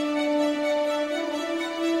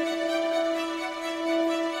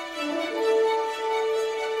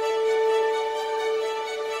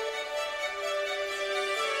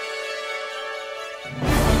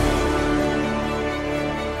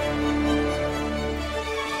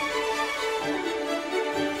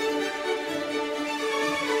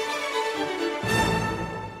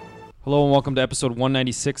Hello and welcome to episode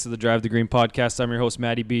 196 of the Drive the Green podcast. I'm your host,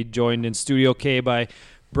 Matty B, joined in Studio K by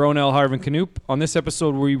Bronell, Harvin, Canoop. On this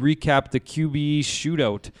episode, we recap the QB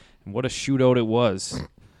shootout, and what a shootout it was.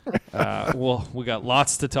 Well, we got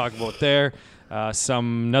lots to talk about there.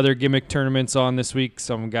 Some other gimmick tournaments on this week.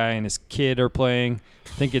 Some guy and his kid are playing. I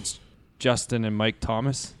think it's Justin and Mike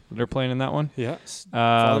Thomas that are playing in that one. Yes.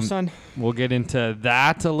 Father-son. We'll get into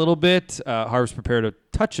that a little bit. Harv's prepared a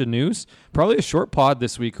touch of news. Probably a short pod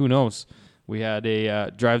this week. Who knows? We had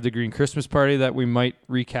a Drive the Green Christmas party that we might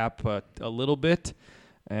recap a little bit.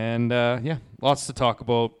 And, lots to talk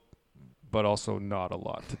about, but also not a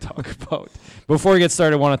lot to talk about. Before we get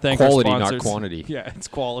started, I want to thank quality, our sponsors. Not quantity. Yeah, it's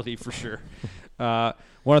quality for sure. Want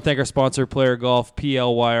to thank our sponsor, Player Golf,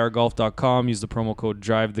 PLYRGolf.com. Use the promo code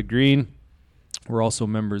DriveTheGreen. We're also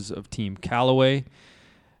members of Team Callaway.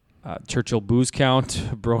 Churchill Booze Count.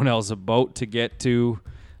 Bronell's about to get to.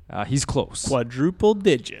 He's close. Quadruple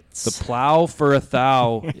digits. The plow for a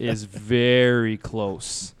thou is very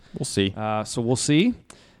close. We'll see. So we'll see.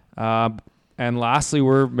 And lastly,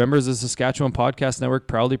 we're members of the Saskatchewan Podcast Network,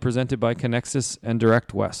 proudly presented by Connexus and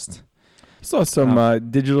Direct West. Saw some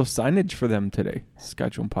digital signage for them today.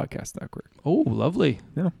 Saskatchewan Podcast Network. Oh, lovely.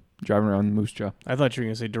 Yeah. Driving around Moose Jaw. I thought you were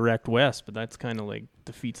going to say Direct West, but that's kind of like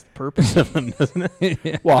defeats the purpose of them, doesn't it?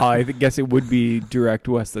 Yeah. Well, I guess it would be Direct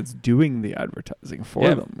West that's doing the advertising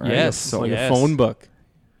for them, right? Yes. It's So, like a phone book.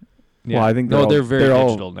 Yeah. Well, I think they're very they're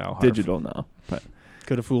digital now. Harv. digital now. But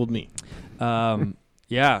Could have fooled me.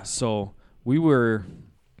 So we were,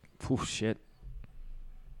 SAS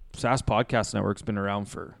Podcast Network's been around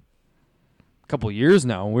for a couple of years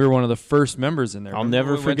now. We were one of the first members in there. I'll Remember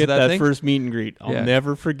never when we went to forget that thing? first meet and greet. I'll Yeah.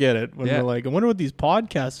 never forget it. When Yeah. we're like, I wonder what these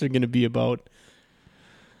podcasts are going to be about.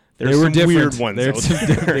 They There's were some different. weird ones out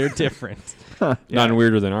there. They're different. None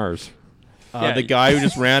weirder than ours. Yeah. The guy who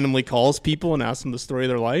just randomly calls people and asks them the story of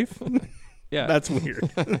their life. Yeah. That's weird.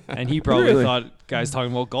 And he probably Really? thought guys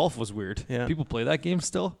talking about golf was weird. Yeah. People play that game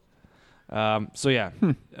still. It's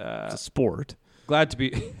It's a sport. glad to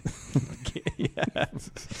be. Yeah.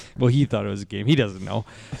 Well, he thought it was a game. He doesn't know.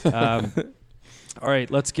 All right,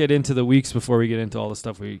 let's get into the weeks before we get into all the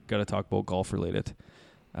stuff we got to talk about golf related.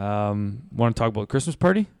 Want to talk about Christmas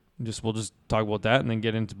party? We'll just talk about that and then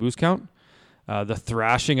get into booze count. The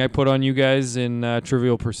thrashing I put on you guys in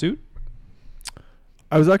Trivial Pursuit.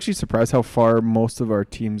 I was actually surprised how far most of our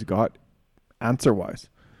teams got answer-wise.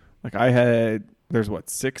 Like there's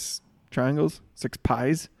 6 triangles? 6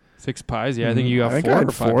 pies? 6 pies. Yeah, I think you got I think 4 I or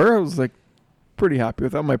had 5. 4. I was like pretty happy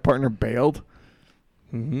with that. My partner bailed.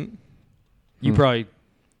 Mm-hmm. You probably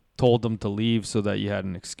told them to leave so that you had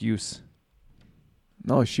an excuse.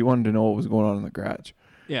 No, she wanted to know what was going on in the garage.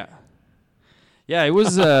 Yeah. Yeah, it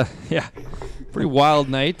was pretty wild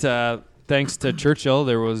night. Thanks to Churchill,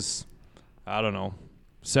 there was, I don't know,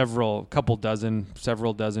 several dozen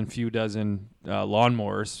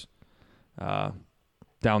lawnmowers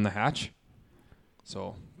down the hatch.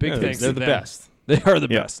 So big thanks They're to the them. best. They are the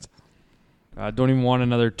Yeah. best. Don't even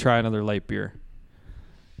want try another light beer.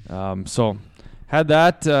 So had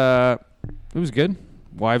that. It was good.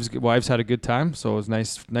 Wives had a good time, so it was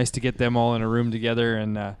nice to get them all in a room together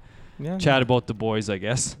and chat about the boys, I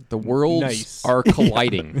guess. The worlds Nice. are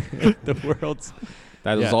colliding. The world's.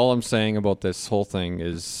 That is Yeah. all I'm saying about this whole thing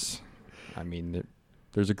is, I mean,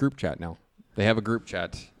 there's a group chat now. They have a group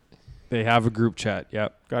chat. They have a group chat.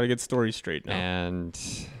 Yep. Got to get stories straight now. And,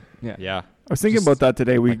 Yeah. I was thinking Just about that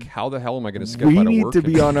today. like, how the hell am I going to skip We out of need work? to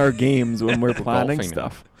be on our games when we're We're planning golfing now.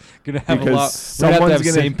 stuff. Gonna have Because a lot. someone's have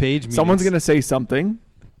gonna- same page. Someone's meetings. going to say something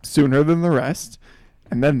sooner than the rest,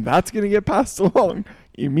 and then that's going to get passed along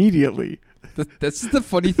immediately. That's the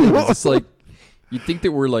funny thing. Is it's like, you think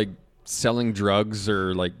that we're like selling drugs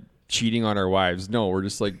or like cheating on our wives. No, we're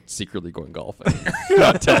just like secretly going golfing.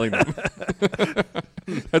 Not telling them.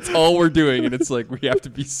 That's all we're doing. And it's like, we have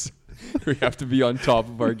to be on top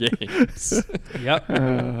of our games. Yep.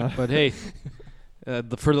 But hey,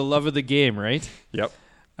 for the love of the game, right? Yep.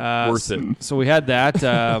 Worth it. So we had that.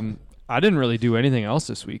 I didn't really do anything else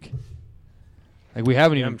this week. Like we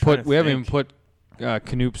haven't even put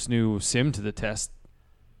Canoop's new sim to the test,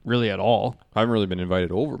 really at all. I haven't really been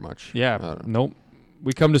invited over much. Yeah. Nope.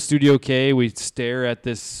 We come to Studio K. We stare at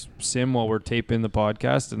this sim while we're taping the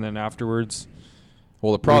podcast, and then afterwards,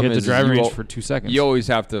 Well, the we problem hit is the driving you range for 2 seconds. You always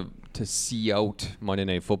have to see out Monday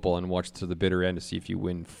Night Football and watch to the bitter end to see if you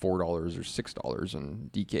win $4 or $6 on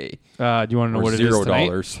DK. Do you want to know Or what it is tonight?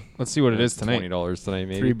 $0. Let's see what it is tonight. $20 tonight,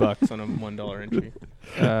 maybe. $3 on a $1 entry.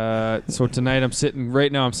 So tonight I'm sitting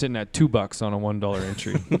at $2 on a $1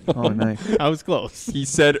 entry. Oh, nice. I was close.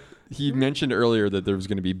 He mentioned earlier that there was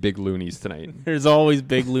going to be big loonies tonight. There's always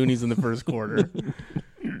big loonies in the first quarter.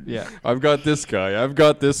 Yeah. I've got this guy. I've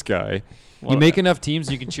got this guy. You make enough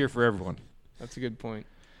teams, you can cheer for everyone. That's a good point.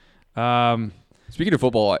 Speaking of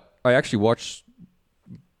football, I actually watched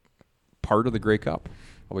part of the Grey Cup.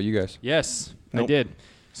 How about you guys? Yes, I Nope. did.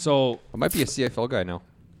 So I might be a CFL guy now.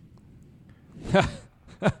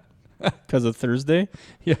 Because of Thursday?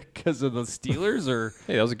 yeah, because of the Steelers, or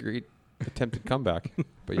Hey, that was a great attempted comeback.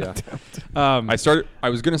 But yeah, um, I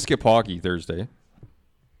was gonna skip hockey Thursday.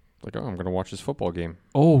 Like, I'm gonna watch this football game.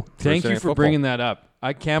 oh, thank Thursday you Night for Football. bringing that up.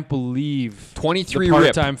 I can't believe 23 the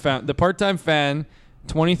rip. part-time fan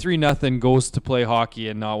 23-0 goes to play hockey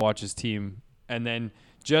and not watch his team, and then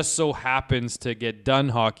just so happens to get done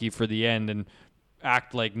hockey for the end and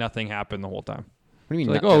act like nothing happened the whole time. What do you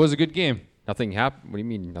So mean? like, oh, it was a good game. nothing happened. What do you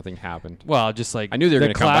mean nothing happened? Well, just like I knew they were the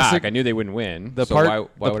going to come classic- back. I knew they wouldn't win. the So part-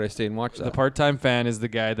 why the- would I stay and watch that? The part-time fan is the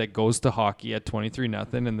guy that goes to hockey at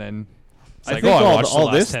 23-0 and then it's I like, think oh, I all watched all the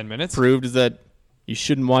last this 10 minutes. proved is that you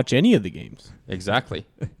shouldn't watch any of the games. Exactly.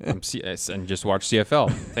 And just watch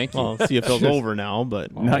CFL. Thank you. Well, CFL's over now,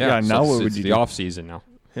 but Well, Now- yeah, now what would it's you the do? off season now.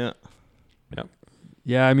 yeah.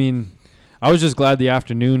 Yeah, I mean, I was just glad the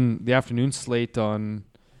afternoon slate on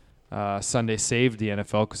Sunday saved the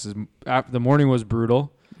NFL because the morning was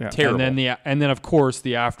brutal. Yeah. Terrible. And then of course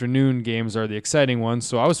the afternoon games are the exciting ones.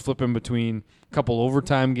 So I was flipping between a couple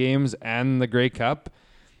overtime games and the Grey Cup,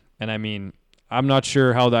 and I mean, I'm not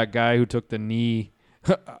sure how that guy who took the knee.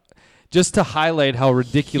 Just to highlight how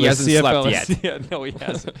ridiculous He hasn't CFL slept is. Yeah, no, he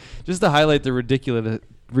hasn't. Just to highlight the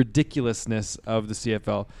ridiculousness of the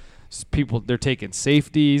CFL. People, they're taking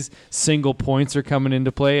safeties, single points are coming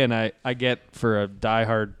into play, and I get for a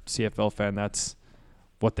diehard CFL fan, that's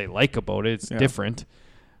what they like about it. It's Yeah. different.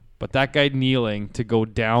 But that guy kneeling to go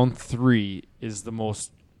down 3 is the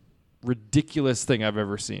most ridiculous thing I've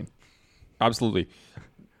ever seen. Absolutely.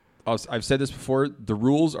 I've said this before. The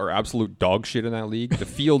rules are absolute dog shit in that league. The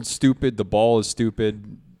field's stupid. The ball is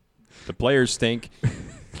stupid. The players stink.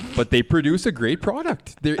 But they produce a great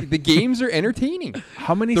product. The games are entertaining.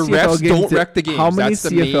 How many The CFL refs games don't wreck the games. How many That's the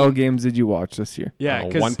CFL main- games did you watch this year? Yeah,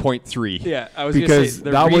 1.3. yeah, I was Because gonna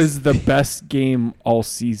say, that was the best game all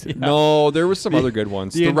season. No, there was some other good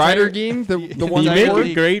ones. the The Ryder entire- game, the one You that make scored?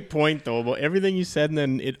 a great point though about everything you said, and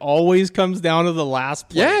then it always comes down to the last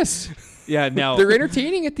play. Yes. yeah. Now They're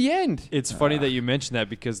entertaining at the end. it's funny that you mentioned that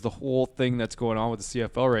because the whole thing that's going on with the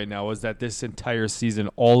CFL right now is that this entire season,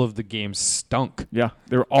 all of the games stunk. Yeah,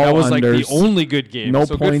 they were all That was like the unders. only good game. No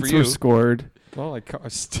so good points for you. were scored. Well, I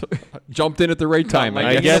jumped in at the right time. like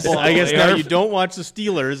I Yeah. guess Well, I guess they now are- you don't watch the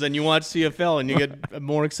Steelers and you watch CFL and you get a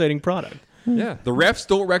more exciting product. Yeah, the refs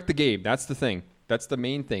don't wreck the game. That's the thing. That's the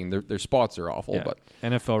main thing. Their spots are awful, Yeah. but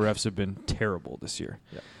NFL refs have been terrible this year.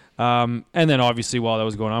 And then obviously while that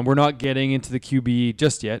was going on, we're not getting into the QBE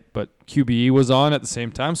just yet, but QBE was on at the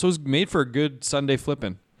same time, so it was made for a good Sunday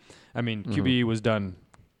flipping. I mean, QBE was done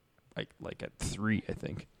like at 3, I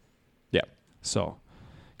think. yeah. So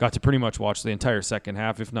got to pretty much watch the entire second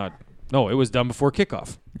half, if not. No, it was done before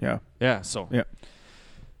kickoff. Yeah. Yeah. So Yeah.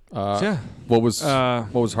 yeah, What was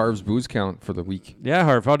Harv's booze count for the week? yeah.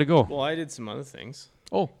 Harv, how'd it go? Well, I did some other things.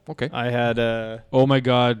 Oh, okay. I had Oh my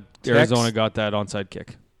God, Tex- Arizona got that onside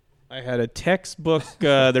kick. a textbook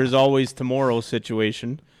 "There's Always Tomorrow"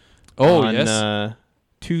 situation. Oh on, yes.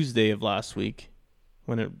 Tuesday of last week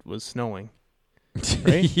when it was snowing.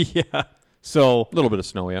 Right? yeah. So A little bit of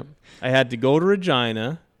snow, yeah. I had to go to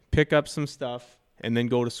Regina, pick up some stuff, and then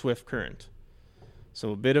go to Swift Current.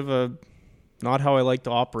 So a bit of a, not how I like to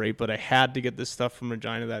operate, but I had to get this stuff from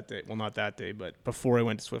Regina that day. Well, not that day, but before I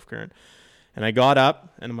went to Swift Current. And I got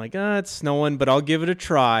up, and I'm like, it's snowing, but I'll give it a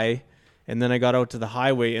try. And then I got out to the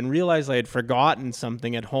highway and realized I had forgotten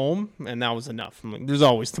something at home, and that was enough. I'm like, there's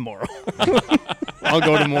always tomorrow. I'll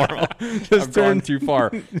go tomorrow. I've gone too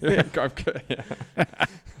far.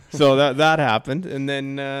 So that happened, and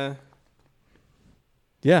then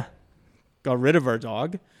got rid of our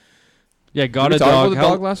dog. Yeah, got Did we a talk dog. about the How-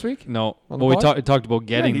 dog last week? No. On the Well, we pod? talked about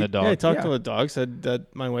getting he- the dog. Yeah, I talked Yeah. to the dog. Said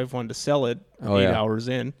that my wife wanted to sell it Oh, 8 yeah. hours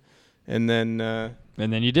in, and then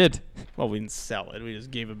And then you did. well, we didn't sell it. We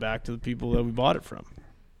just gave it back to the people that we bought it from.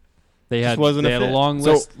 They Just had wasn't they a had a fit. long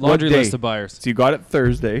So, list, laundry what day? list of buyers. So you got it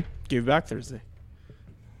Thursday. Gave it back Thursday.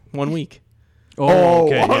 1 week. Oh,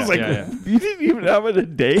 okay. I was like, yeah. you didn't even have it a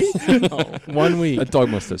day. 1 week. That dog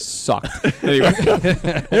must have sucked. Anyway,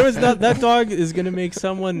 There was that dog is gonna make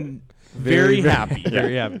someone very happy.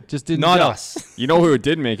 Yeah, just didn't Not sell. us. you know who it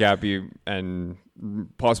did make happy and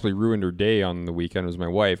possibly ruined her day on the weekend was my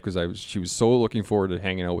wife because she was so looking forward to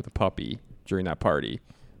hanging out with the puppy during that party,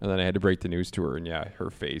 and then I had to break the news to her, and yeah, her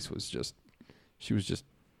face was just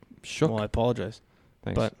shook. Well, I apologize,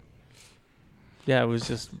 Thanks. but yeah, it was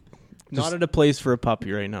just Not at a place for a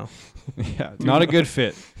puppy right now. Yeah, not a good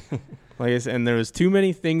fit. Like I said, and there was too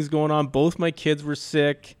many things going on. Both my kids were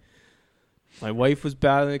sick. My wife was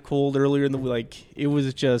battling a cold earlier in the week. It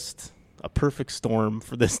was just a perfect storm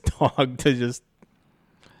for this dog to just.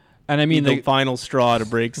 And I mean, the final straw to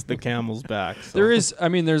break the camel's back. So.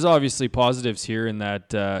 There's obviously positives here in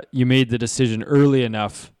that you made the decision early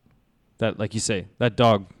enough that, like you say, that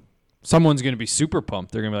dog, someone's going to be super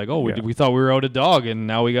pumped. They're going to be like, oh, we thought we were out a dog, and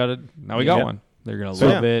now we got one. They're going to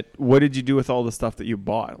love it. What did you do with all the stuff that you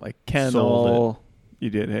bought? Like kennel? You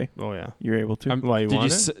did, hey? Oh, yeah. You were able to? Why, you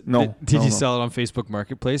want it? No. Did you sell it on Facebook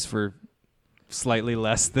Marketplace for slightly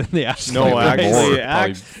less than the actual No, price?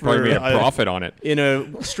 actually, probably made a profit on it. In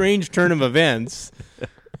a strange turn of events,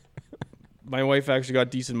 my wife actually got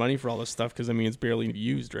decent money for all this stuff because, I mean, it's barely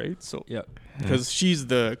used, right? So, yeah. Because she's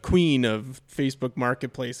the queen of Facebook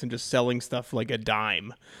Marketplace and just selling stuff like a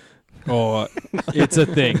dime. Oh, it's a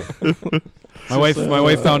thing. My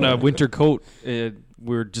wife found a winter coat.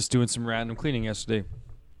 We were just doing some random cleaning yesterday.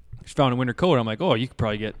 She found a winter coat. I'm like, oh, you could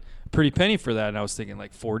probably get a pretty penny for that. And I was thinking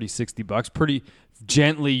like $40-$60, pretty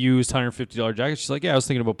gently used $150 jacket. She's like, yeah, I was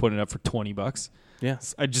thinking about putting it up for $20. Yeah.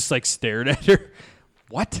 I just like stared at her.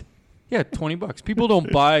 What? Yeah, $20. People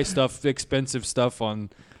don't buy expensive stuff on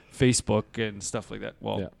Facebook and stuff like that.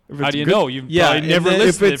 Well, how do you know? You've probably never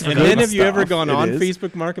listed it. And then have you ever gone on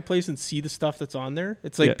Facebook Marketplace and see the stuff that's on there?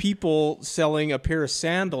 It's like people selling a pair of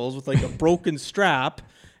sandals with like a broken strap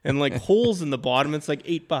and like holes in the bottom. It's like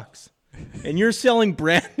 $8. And you're selling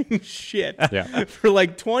brand new shit for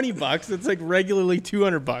like $20. It's like regularly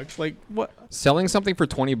 $200. Like what? Selling something for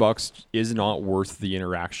 $20 is not worth the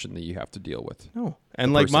interaction that you have to deal with. No.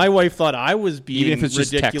 And like my wife thought I was being Even if it's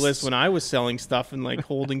ridiculous when I was selling stuff and like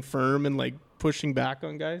holding firm and like pushing back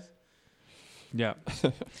on guys. Yeah.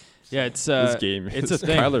 Yeah, it's this game. It's a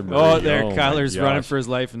thing. Kyler Murray. Oh, there, Oh Kyler's my running gosh. for his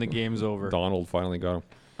life and the game's over. Donald finally got him.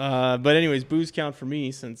 But anyways, booze count for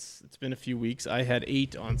me since it's been a few weeks. I had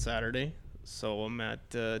 8 on Saturday, so I'm at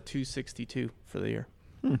 262 for the year.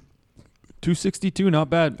 262, not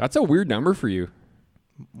bad. That's a weird number for you.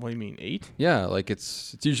 What do you mean 8? Yeah, like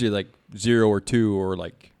it's usually like 0 or 2 or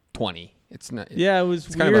like 20. It's not. Yeah, it was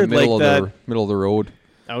It's weird. kind of a middle like of the middle of the road.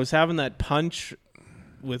 I was having that punch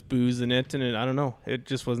with booze in it, and I don't know. It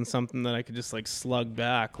just wasn't something that I could just like slug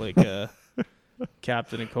back like a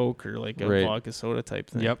Captain and Coke or like a vodka soda type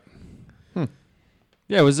thing. Yep.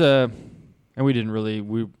 Yeah, it was and we didn't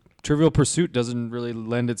really. Trivial Pursuit doesn't really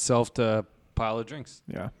lend itself to a pile of drinks.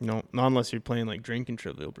 Yeah. No, not unless you're playing like drinking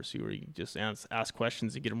Trivial Pursuit, where you just ask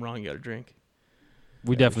questions. You get them wrong, you got to drink.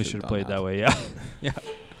 We definitely should have played that way. Yeah. Yeah.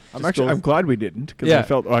 I'm glad we didn't because I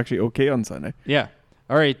felt actually okay on Sunday. Yeah.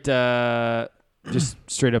 All right. Just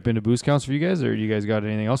straight up into booze counts for you guys, or you guys got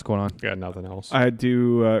anything else going on? Got nothing else. I had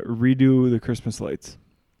to redo the Christmas lights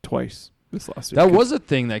twice this last week. That was a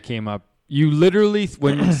thing that came up. You literally,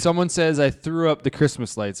 when someone says, I threw up the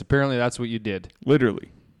Christmas lights, apparently that's what you did.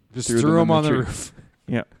 Literally. Just threw them on the roof.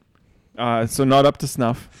 Yeah. So not up to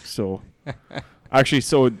snuff. So actually,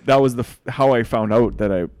 so that was how I found out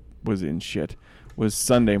that I was in shit was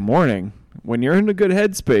Sunday morning. When you're in a good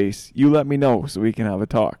headspace, you let me know so we can have a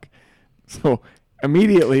talk. So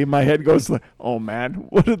immediately my head goes like, oh man,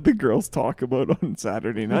 what did the girls talk about on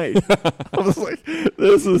Saturday night? I was like,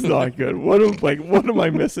 this is not good. What am I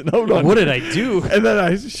missing out on? What did I do? And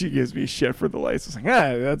then she gives me shit for the lights. I was like,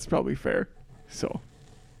 that's probably fair. So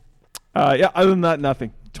other than that,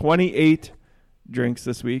 nothing. 28 drinks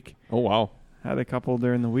this week. Oh wow. Had a couple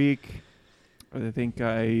during the week. I think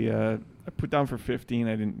I put down for 15.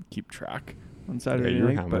 I didn't keep track on Saturday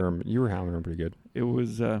night. You were hammering them pretty good. It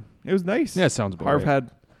was nice. Yeah, sounds about Harv right.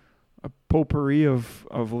 had a potpourri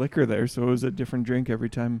of liquor there, so it was a different drink every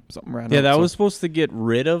time something ran out. Yeah, that was supposed to get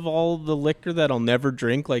rid of all the liquor that I'll never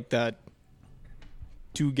drink, like that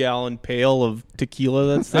 2-gallon pail of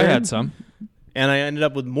tequila that's there. I had some. And I ended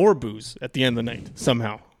up with more booze at the end of the night,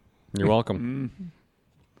 somehow. You're welcome.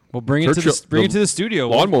 Well, bring it to the studio.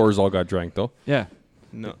 Lawnmowers all got drank though. Yeah.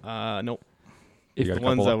 No, nope. You If got the a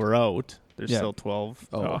ones couple that left? were out, there's Yeah. still 12.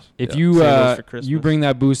 If yeah. you Save those for Christmas. you bring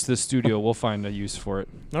that booze to the studio, we'll find a use for it.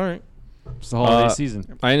 All right. It's the holiday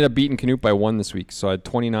season. I ended up beating Canute by 1 this week, so I had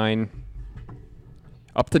 29,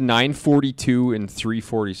 up to 942 and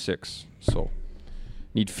 346. So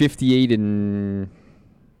need 58 and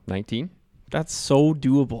 19. That's so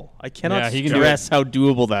doable. I cannot Yeah, he can do stress how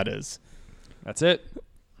doable that is. That's it.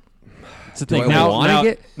 It's the Do thing. I Now, wanna now,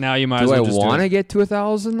 get- now you might as Do I well just do want to it. get to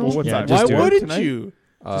 1,000 though? Well, what's Yeah, that? just Why do it. wouldn't Tonight? you?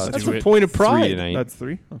 That's do a it. point of 3 pride. tonight. That's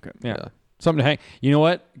 3? Okay. Yeah. Yeah. Something to hang. You know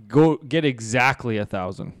what? Go get exactly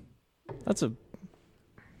 1,000. It's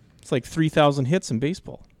like 3,000 hits in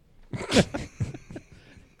baseball.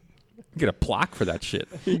 Get a plaque for that shit.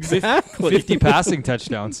 Exactly. 50 passing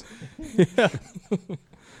touchdowns.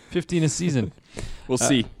 15 a season. We'll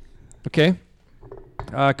see. Okay.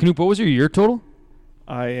 Knoop, what was your year total?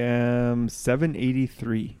 I am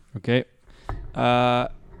 783. Okay. I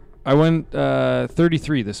went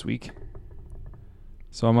 33 this week.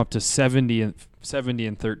 So I'm up to 70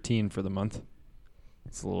 and 13 for the month.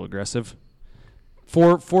 It's a little aggressive.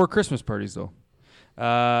 Four Christmas parties though.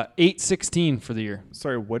 816 for the year.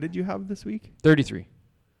 Sorry, what did you have this week? 33.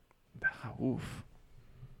 Oof.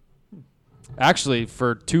 Actually,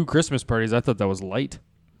 for 2 Christmas parties, I thought that was light.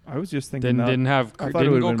 I was just thinking that. Didn't I thought it go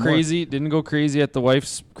would've been more. crazy. Didn't go crazy at the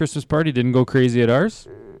wife's Christmas party. Didn't go crazy at ours.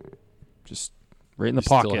 Just right in the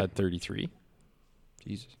Still pocket. had 33.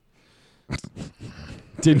 Jesus.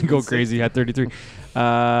 Didn't go crazy. Had 33.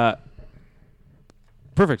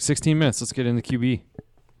 Perfect. 16 minutes. Let's get into QB.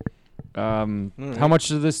 How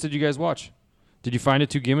much of this did you guys watch? Did you find it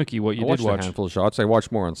too gimmicky? What you I did watched watch? a handful of shots. I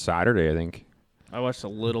watched more on Saturday, I think. I watched a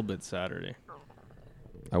little bit Saturday.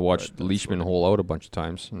 I watched Leishman hole out a bunch of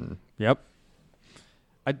times. And Yep.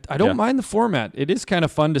 I don't Yeah. mind the format. It is kind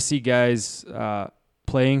of fun to see guys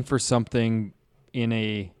playing for something in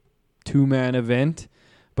a 2-man event,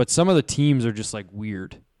 but some of the teams are just like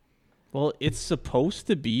weird. Well, it's supposed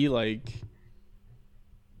to be like,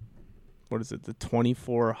 what is it, the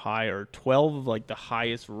 24 high or 12 of like the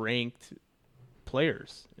highest ranked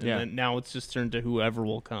players. And Yeah. then now it's just turned to whoever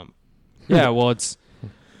will come. Yeah, well, it's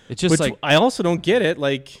just Which like I also don't get it.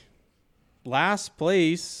 Like, last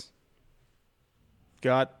place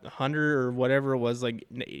got 100 or whatever it was, like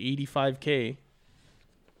 85K.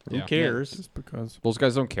 Who Yeah. cares? Just because. those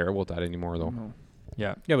guys don't care about that anymore, though. No.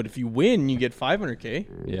 yeah, Yeah, but if you win, you get 500K.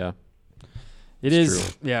 Yeah. it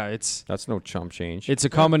is. Yeah, it's That's no chump change. a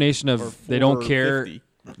combination Or of they don't care, 450.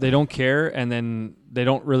 they don't care, and then they're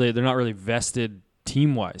not really vested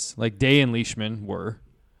team wise. Like Day and Leishman were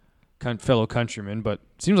fellow countrymen, but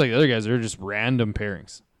it seems like the other guys are just random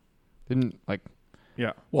pairings. Didn't like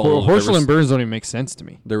Yeah. well, Horschel and Burns don't even make sense to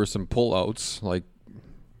me. there were some pull-outs, like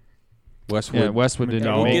Westwood. Yeah, Westwood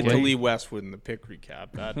didn't We'll make get to it. Lee Westwood in the pick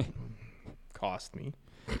recap. That cost me.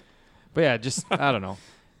 But yeah, just I don't know.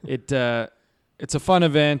 It's a fun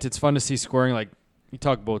event. It's fun to see scoring. Like you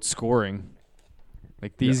talk about scoring,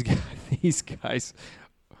 like these guys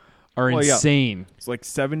are Well, yeah. insane. It's like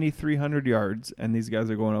 7,300 yards, and these guys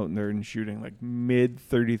are going out and they're shooting like mid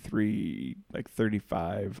 33, like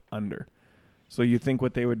 35 under. So you think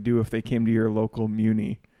what they would do if they came to your local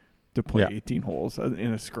Muni to play Yeah. 18 holes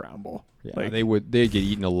in a scramble? Yeah, Like, they'd get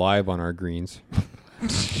eaten alive on our greens.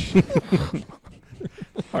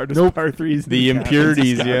 hardest par threes. The in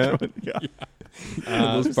impurities, Saskatchewan. Yeah.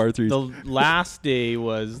 Those par threes. The last day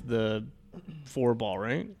was the 4-ball,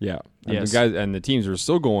 right? Yeah. And Yes. the guys and the teams were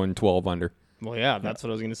still going 12 under. Well, yeah, that's what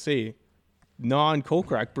I was going to say.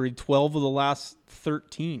 Non-Kokrak buried 12 of the last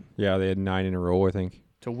 13 Yeah, they had 9 in a row, I think.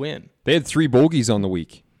 to win. They had 3 bogeys on the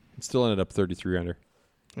week. It still ended up 33 under.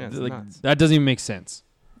 Yeah, it's Like, nuts. that doesn't even make sense.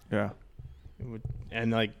 Yeah.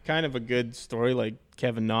 And like kind of a good story. Like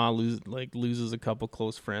Kevin Na loses a couple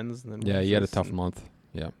close friends. And then Yeah, he had a wins, tough and- month.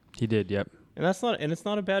 Yeah. He did. Yep. And it's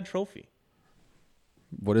not a bad trophy.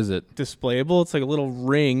 What is it? Displayable. It's like a little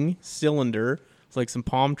ring cylinder. It's like some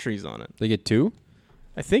palm trees on it. They get 2?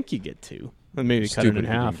 I think you get 2. And maybe cut it Stupid in if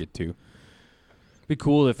you didn't half. get 2. Be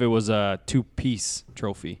cool if it was a 2-piece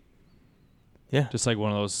trophy, Yeah, just like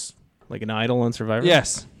one of those. like an idol on Survivor.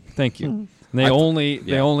 Yes. Thank you. And they I th- only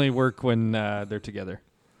yeah. work when they're together.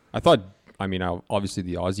 I thought, obviously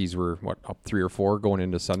the Aussies were, up 3 or 4 going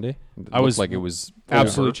into Sunday? It I was looked like it was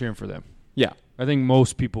Absolutely over. cheering for them. Yeah. I think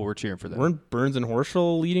most people were cheering for them. Weren't Burns and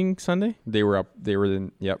Horschel leading Sunday? They were up. They were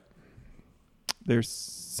in, yep, They're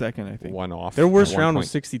second, I think. 1 off. Their worst at one round point.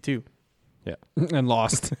 was 62 and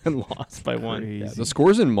lost. and lost by 1. Crazy. Yeah, the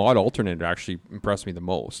scores in mod alternate actually impressed me the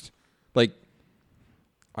most. Like,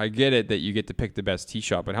 I get it that you get to pick the best tee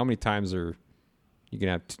shot, but how many times are you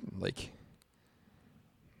gonna have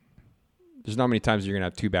there's not many times you're gonna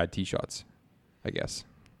have 2 bad tee shots, I guess.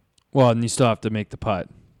 Well, and you still have to make the putt.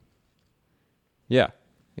 Yeah,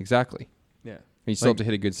 exactly. Yeah. And you still have to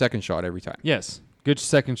hit a good second shot every time. Yes. Good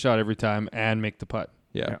second shot every time and make the putt.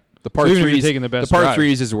 Yeah. Yeah. The par So even if you're threes, taking the best par drive.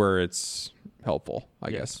 threes is where it's helpful, I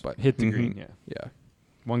Yes. guess. But Hit the Mhm. green. Yeah. yeah,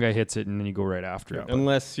 One guy hits it and then you go right after Yeah. it.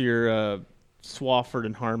 Unless you're Swafford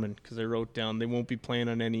and Harmon, because I wrote down they won't be playing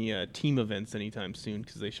on any team events anytime soon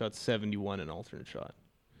because they shot 71 in alternate shot.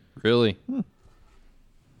 really.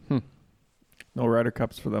 No Ryder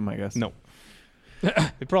Cups for them, I guess. No.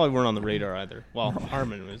 They probably weren't on the radar either. Well,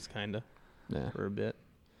 Harmon was kind of Yeah, for a bit.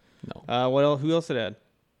 no. What else? Who else had?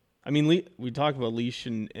 I mean, we talked about Leash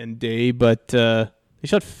and Day, but They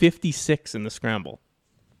shot 56 in the scramble.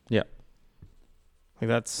 Yeah. Like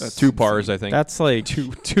that's 2 pars, I think. That's like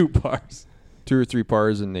Two pars. 2 or 3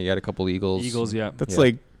 pars, and they had a couple eagles. Eagles, yeah. that's Yeah.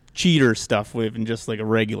 like cheater stuff with and just like a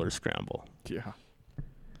regular scramble. Yeah.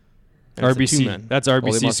 And it's a RBC. two-man. That's they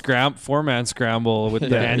RBC must- 4-man scramble with the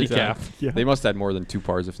Yeah, handicap. exactly. Yeah. They must have had more than 2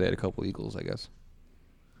 pars if they had a couple eagles, I guess.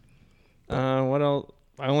 What else?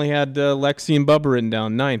 I only had Lexi and Bubba written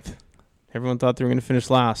down 9th. Everyone thought they were going to finish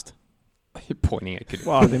last. You're pointing at Canoop.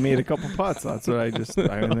 Wow, they made a couple putts. That's what I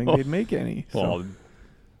don't think they'd make any. So. Well,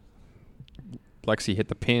 Lexi hit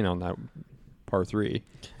the pin on that par 3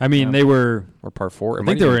 I mean, Yeah. they were. or par 4. I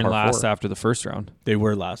think they were in last after the first round. They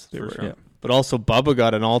were last. They were, round. yeah. But also, Bubba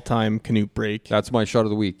got an all-time Canute break. That's my shot of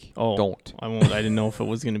the week. Oh, Don't. I won't. I didn't know if it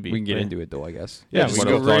was going to be. We can get but- into it though, I guess. Yeah, That's we what can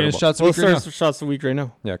I go was right talking into about. shots of Well, the week right start shots of the week right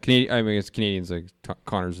now. Yeah, Canadian. I mean, it's Canadians like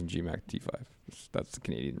Connors and GMAC T5. That's the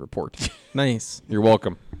Canadian report. Nice. You're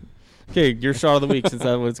welcome. Okay, your shot of the week, since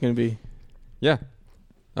that's what it's going to be. Yeah.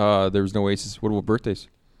 There was no aces. What about birthdays?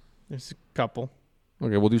 There's a couple.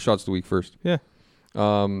 Okay, we'll do shots of the week first. Yeah.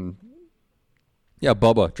 Yeah,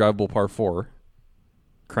 Bubba, drivable par 4.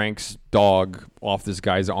 Cranks dog off this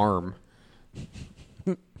guy's arm.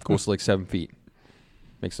 Goes to like 7 feet.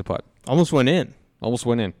 Makes the putt. Almost went in. Almost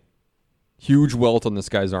went in. Huge welt on this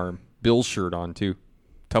guy's arm. Bill's shirt on, too.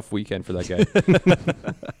 Tough weekend for that guy.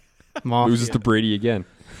 Mafia. Loses to Brady again.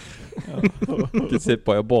 Gets hit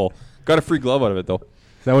by a ball. Got a free glove out of it, though.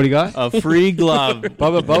 Is that what he got? A free glove.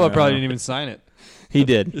 Bubba probably didn't even sign it. He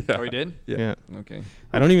did. Oh, he did? Yeah. Okay.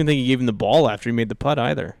 I don't even think he gave him the ball after he made the putt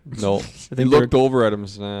either. No. I He think looked over at him and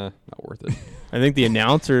said, not worth it. I think the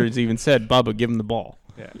announcers even said, "Bubba, give him the ball."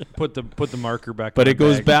 Yeah. Put the marker back. But in it the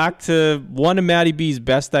goes bag. back to one of Matty B's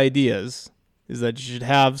best ideas is that you should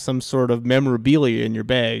have some sort of memorabilia in your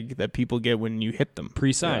bag that people get when you hit them,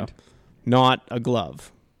 Pre-signed. not a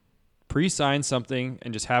glove. Pre-sign something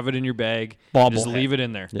and just have it in your bag. And just Bobblehead. leave it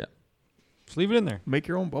in there. Yeah. Just leave it in there. Make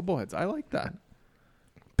your own bubbleheads. I like that.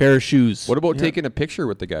 Pair of shoes. What about Yeah. taking a picture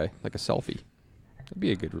with the guy, like a selfie? That'd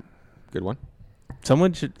be a good one.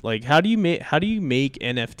 Someone should like. How do you make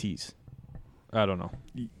NFTs? I don't know.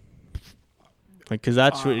 Like, because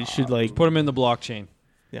that's what it should like. Put them in the blockchain.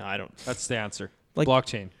 Yeah, I don't. That's the answer. Like-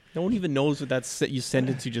 Blockchain. No one even knows what that you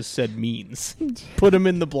sentence you just said means. Put them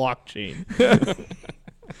in the blockchain.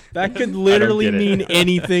 That could literally get it. mean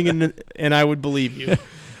anything, and I would believe you.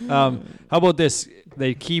 How about this?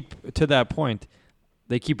 They keep, to that point,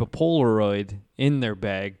 they keep a Polaroid in their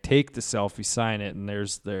bag, take the selfie, sign it, and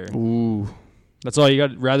there's their... Ooh. That's all you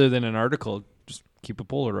got. Rather than an article, just keep a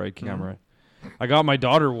Polaroid camera. I got my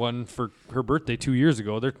daughter one for her birthday 2 years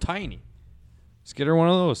ago. They're tiny. Just get her one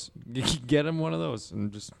of those. Get him one of those,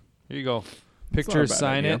 and just here you go. Picture, a bad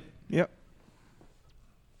sign idea. it. Yep.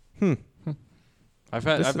 I've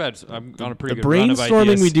had. I'm on a pretty The good run of brainstorming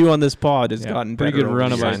ideas. we do on this pod has Yeah, gotten pretty better good over run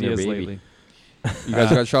the of years. Sign their ideas baby. lately. You guys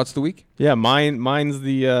got shots of the week? Yeah, mine's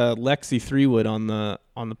the Lexi 3-wood on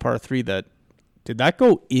the par 3 that did that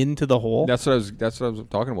go into the hole? That's what I was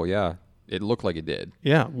talking about. Yeah, it looked like it did.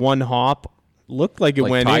 Yeah, one hop looked like it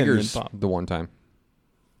Like went Tigers, in. And the one time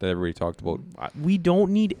that everybody talked about. we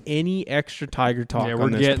don't need any extra Tiger talk Yeah, on we're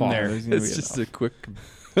this getting pod. there. There's gonna It's be just enough. a quick.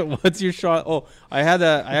 What's your shot? Oh, I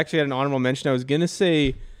actually had an honorable mention. I was gonna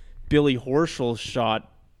say Billy Horschel's shot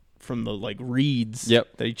from the reeds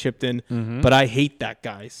Yep. that he chipped in, Mm-hmm. but I hate that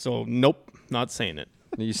guy. So nope, not saying it.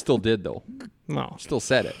 You still did though. No, Still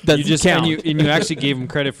said it. doesn't You just count. and you actually gave him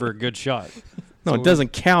credit for a good shot. no, it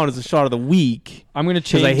doesn't count as a shot of the week I'm gonna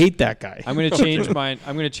because change. I hate that guy. I'm gonna change mine.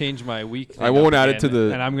 I'm gonna change my week. I thing won't up add it to again,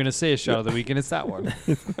 the- And I'm gonna say a shot of the week, and it's that one.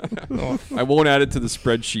 I won't add it to the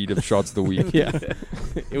spreadsheet of shots of the week. Yeah,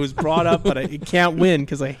 it was brought up, but it can't win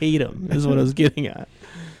because I hate him. Is what I was getting at.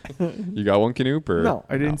 You got one, Canoop? Or No,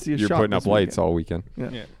 I didn't see a You're shot putting up this lights weekend. all weekend.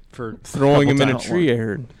 Yeah. For Throwing him in a times. tree. I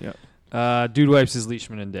heard. Dude wipes his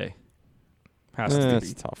Leishman and Day. Has to That's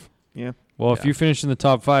be. tough. Yeah. Well, if yeah. you finish in the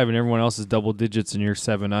top 5 and everyone else is double digits and you're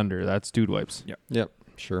 7 under, that's dude wipes. Yep.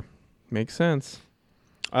 Sure. Makes sense.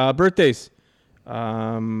 Birthdays.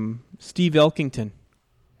 Steve Elkington,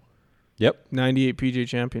 Yep. 98 PGA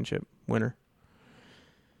Championship winner.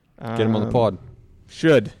 Get him on the pod.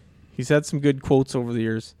 Should. He's had some good quotes over the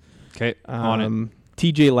years. Okay, on it.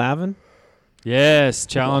 TJ Lavin. Yes,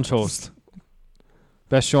 challenge host.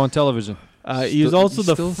 Best show on television. He was also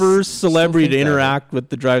the first celebrity to think that, interact with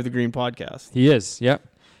the Drive the Green podcast. He is. Yep.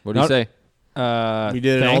 What do you Not- say? We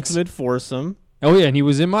did an thanks. ultimate foursome. Oh yeah, and he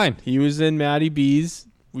was in mine. He was in Matty B's.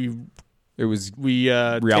 We It was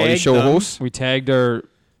reality reality show host. We tagged our.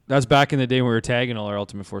 That's back in the day when we were tagging all our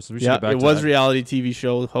ultimate forces. We should Yeah, get back it to was that. reality TV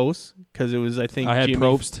show host because it was I think I had Jimmy,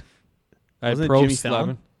 Probst. I had Wasn't it Jimmy Probst. Fallon?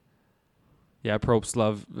 11. Yeah, Probst,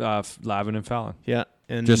 Lavin, and Fallon. Yeah,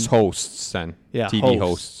 and Just hosts then. yeah, TV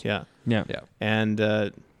hosts. Yeah, Yeah. Yeah. and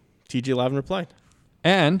TJ Lavin replied.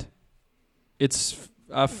 And it's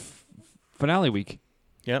finale week.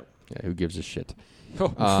 Yep. Yeah, who gives a shit? If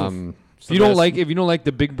So you don't that's- like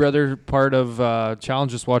the Big Brother part of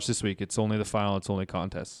challenge, just watch this week. It's only the final. It's only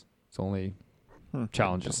contests. It's only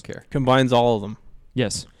challenges. Don't care. combines all of them.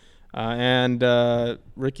 Yes. And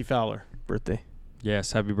Ricky Fowler, birthday.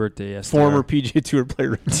 Yes. Happy birthday. Yes. Former PGA Tour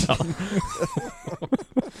player himself.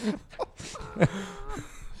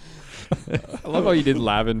 I love how you did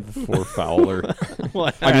Lavin before Fowler.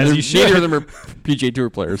 Well, I mean, as neither you should. of them are PGA Tour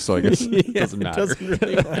players, so I guess it doesn't matter. It doesn't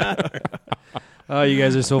really matter. Oh, you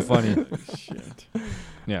guys are so funny. Shit.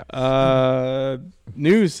 Yeah.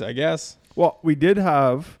 News, I guess. Well, we did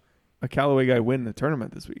have a Callaway guy win the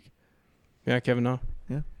tournament this week. Yeah, Kevin Na.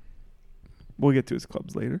 We'll get to his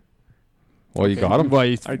clubs later. Well, you got him.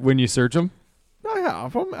 Why, when you search them? I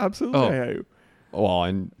have him. Absolutely. Oh. I have. Well,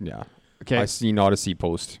 and yeah, Okay. I seen Odyssey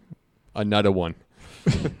post another one.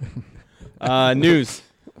 News.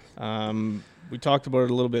 We talked about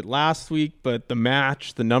it a little bit last week, but the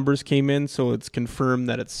numbers came in, so it's confirmed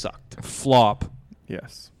that it sucked. Flop.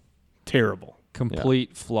 Yes. Terrible.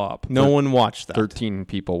 Complete flop. No one watched that. 13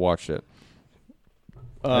 people watched it.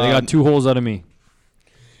 They got 2 holes out of me.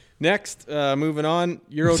 Next, moving on,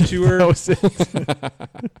 Euro Tour. That was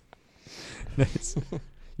it. Nice.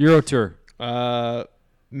 Euro Tour.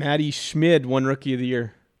 Matty Schmid won Rookie of the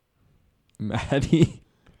Year. Maddie.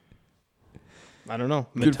 I don't know.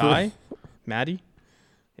 Good for Matty? Matty?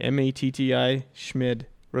 Matti Schmid,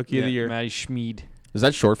 Rookie of the Year. Maddie Schmid. Is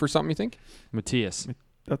that short for something, you think? Matthias.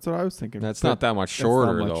 That's what I was thinking. That's But not that much that's not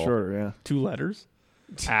shorter, much though. shorter, yeah. 2 letters.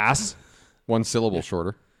 Ass. One syllable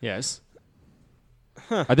shorter. Yes.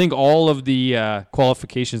 I think all of the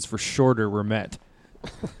qualifications for shorter were met.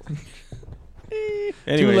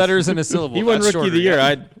 Anyways, 2 letters and a syllable. He won That's Rookie of the shorter,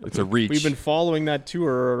 Year. yeah. It's a reach. We've been following that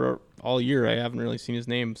tour all year. I haven't really seen his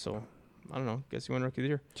name, so I don't know. Guess he won Rookie of the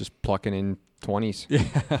Year. just plucking in 20s. Yeah,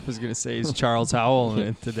 I was going to say he's Charles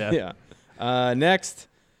Howell to death. Yeah. Next,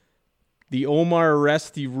 the Omar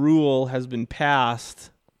Aresti rule has been passed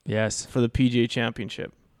Yes. for the PGA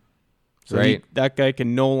Championship. So Right. that guy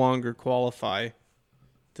can no longer qualify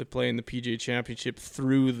to play in the PGA Championship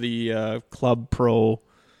through the Club Pro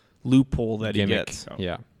loophole that he Gimmick. gets.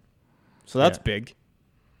 Yeah. So that's Yeah. big.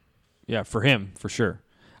 Yeah, for him, for sure.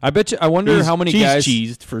 I wonder how many he's guys.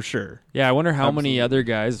 cheesed for sure. Yeah, I wonder how Absolutely. many other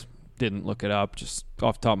guys, didn't look it up, just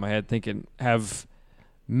off the top of my head, thinking have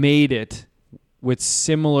made it with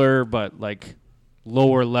similar but like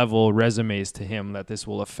lower level resumes to him that this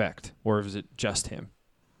will affect, or is it just him?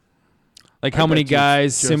 Like how I many bet you it's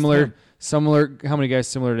guys just similar, him. how many guys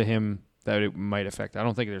similar to him that it might affect? I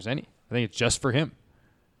don't think there's any. I think it's just for him.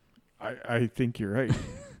 I think you're right.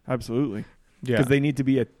 Absolutely. Yeah. Because they need to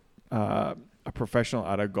be a professional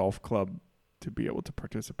at a golf club to be able to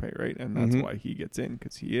participate, right? And that's Mhm. why he gets in,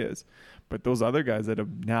 because he is. But those other guys that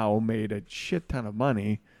have now made a shit ton of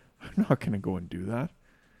money are not going to go and do that.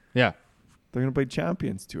 Yeah. They're going to play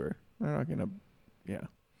Champions Tour. They're not going to,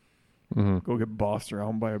 Mm-hmm. go get bossed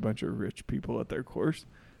around by a bunch of rich people at their course.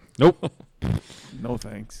 Nope. No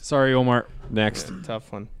thanks. Sorry, Omar. Next. Yeah,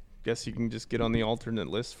 tough one. Guess you can just get on the alternate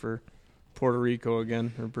list for Puerto Rico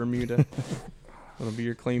again or Bermuda. That'll be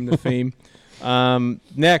your claim to fame.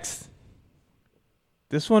 Next.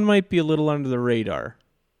 This one might be a little under the radar.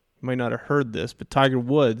 You might not have heard this, but Tiger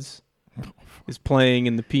Woods is playing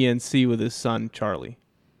in the PNC with his son, Charlie.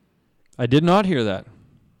 I did not hear that.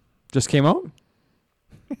 Just came out?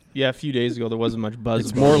 Yeah, a few days ago there wasn't much buzz.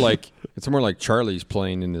 It's about more it. like Charlie's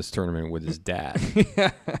playing in this tournament with his dad.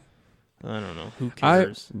 I don't know. Who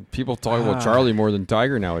cares? People talk about Charlie more than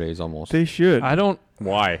Tiger nowadays almost. They should. I don't.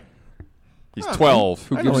 Why? He's 12.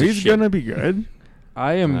 Who I gives know a he's shit? going to be good.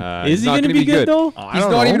 I am. Is he not going to gonna be good though? I He's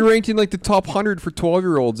don't not know. even ranked in like the top 100 for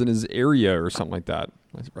 12-year-olds in his area or something like that.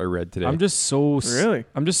 I read today. I'm just so Really?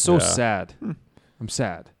 I'm just so Yeah. sad. I'm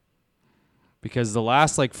sad because the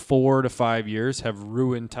last like 4 to 5 years have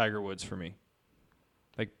ruined Tiger Woods for me.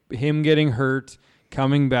 Like him getting hurt,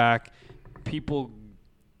 coming back, people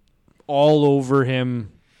all over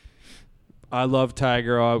him. I love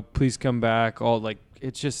Tiger. Oh, please come back. All like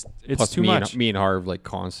it's Plus too me much. And, me and Harv like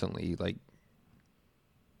constantly like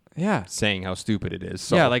Yeah. saying how stupid it is.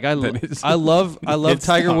 So Yeah, like I that love It's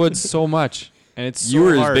Tiger tough. Woods so much, and it's so you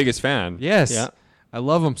were his hard. biggest fan. Yes. Yeah. I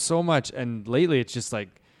love him so much, and lately it's just like,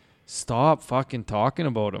 stop fucking talking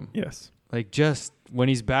about him. Yes. Like just when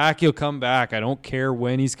he's back, he'll come back. I don't care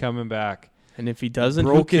when he's coming back. And if he doesn't,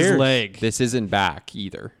 Broke who his cares? leg. This isn't back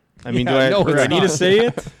either. I mean, Yeah, no, do I it's need to not. say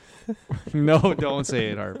it? No, don't say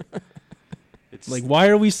it, Harv. it's Like, why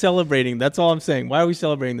are we celebrating? That's all I'm saying. Why are we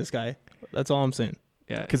celebrating this guy? That's all I'm saying.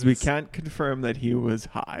 yeah, Because we it's- can't confirm that he was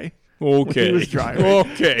high. Okay. He was driving.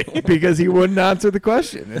 Okay. Because he wouldn't answer the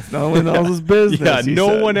question. It's no one else's business. Yeah, he no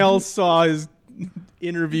said. one else saw his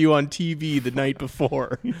interview on TV the night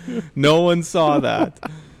before. No one saw that.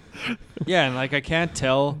 Yeah, and like I can't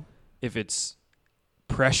tell if it's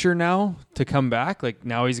pressure now to come back. Like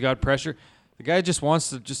now he's got pressure. The guy just wants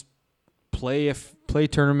to just play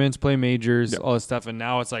tournaments, play majors, all this stuff. And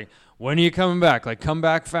now it's like, when are you coming back? Like, come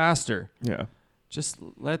back faster. Yeah. Just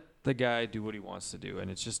let the guy do what he wants to do. And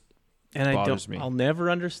it's just And bothers me. I'll never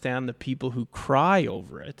understand the people who cry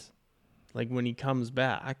over it. Like when he comes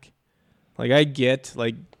back. Like I get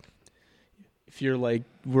like if you're like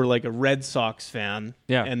we're like a Red Sox fan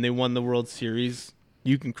Yeah. and they won the World Series,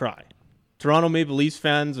 you can cry. Toronto Maple Leafs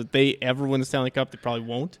fans, if they ever win the Stanley Cup, they probably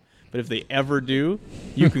won't. But if they ever do,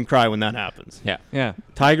 you can cry when that happens. yeah.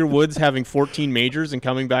 Tiger Woods having 14 majors and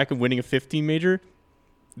coming back and winning a 15 major,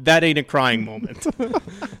 that ain't a crying moment.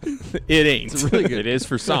 It ain't. It's really good. It is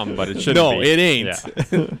for some, but it shouldn't No, be. it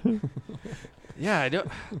ain't. Yeah. Yeah, I don't.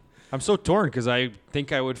 I'm so torn because I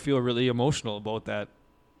think I would feel really emotional about that,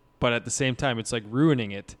 but at the same time, it's like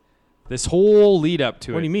ruining it. This whole lead up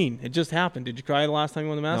to What it. do you mean? It just happened. Did you cry the last time you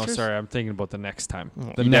won the No, Masters? sorry, I'm thinking about the next time.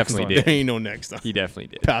 Oh, The he next definitely one. did. There ain't no next time. He definitely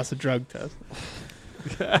did. Pass a drug test.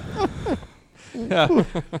 Yeah,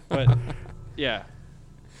 but yeah,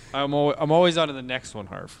 I'm always on to the next one,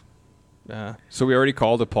 Harv. So we already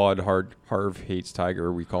called the pod Harv hates Tiger.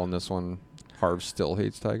 Are we calling this one Harv still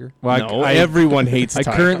hates Tiger? Well, No, everyone hates I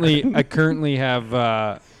Tiger. currently have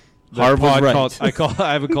the Harv was pod right. called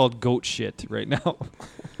I have it called Goat Shit right now.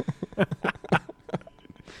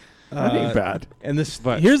 That ain't bad. And this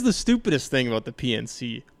But- here's the stupidest thing about the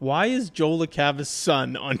PNC. Why is Joe LaCava's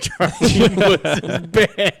son on Charlie Woods'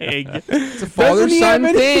 bag? It's a father-son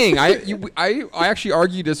thing. I actually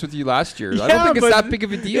argued this with you last year. I Yeah, don't think it's but that big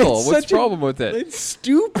of a deal. it's What's such the problem with it? It's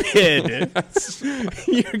stupid.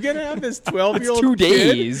 You're gonna have this 12-year-old It's 2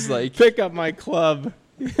 kid days. Like pick up my club.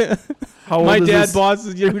 How old My is dad his,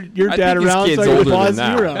 bosses your I dad think his around, kid's so I older boss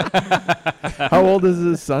than you that. around. How old is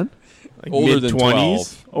his son? Like older than 20s.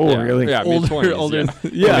 12. Oh, Yeah. really? Yeah, mid-20s. older. Yeah.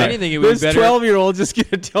 Yeah, If anything, it would be this better. 12-year-old just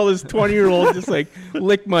gonna tell this 20-year-old just like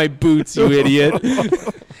lick my boots, you idiot.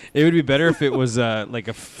 It would be better if it was like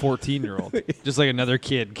a 14-year-old, just like another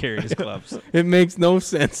kid carrying his clubs. It makes no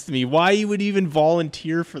sense to me why he would even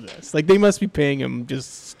volunteer for this. Like they must be paying him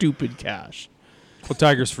just stupid cash. Well,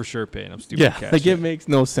 Tiger's for sure paying him stupid cash. like it makes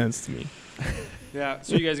no sense to me. Yeah.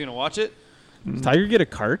 So you guys gonna watch it? Does Tiger get a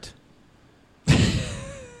cart?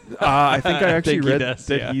 I think I actually think he read does,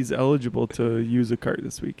 that yeah. he's eligible to use a cart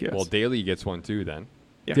this week. Yes. Well, Daly gets one too then.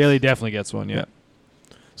 Yes. Daly definitely gets one. Yeah.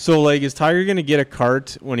 So like, is Tiger gonna get a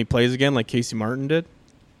cart when he plays again, like Casey Martin did?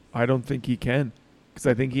 I don't think he can, because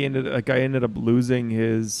I think a guy ended up losing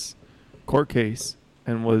his court case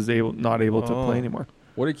and was not able to Oh. play anymore.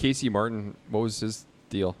 What did Casey Martin? What was his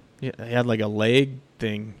deal? Yeah, he had like a leg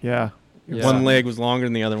thing. Yeah. Yeah. One leg was longer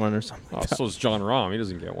than the other one, or something. Oh, Like that. so is John Rahm. He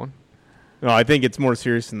doesn't get one. No, I think it's more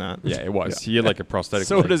serious than that. Yeah, it was. He had like a prosthetic.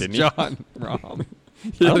 So leg, does didn't John Rahm.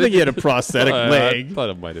 I don't think he had a prosthetic I leg. thought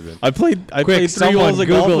it might have been. I played Quick, 3 someone holes of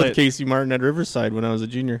golf Google with it. Casey Martin at Riverside when I was a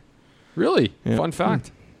junior. Really? Yeah. Fun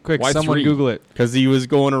fact. Quick, Why someone 3? Google it. Because he was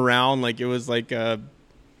going around like it was like a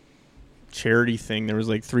charity thing. There was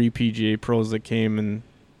like 3 PGA pros that came and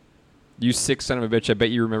You sick son of a bitch. I bet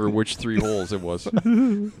you remember which 3 holes it was.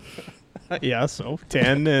 yeah, so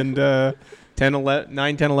 10 and 10, 11,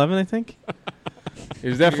 9, 10, 11, I think. It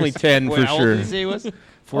was definitely 10 for sure. he was?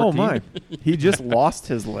 Oh my! He just lost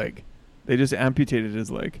his leg. They just amputated his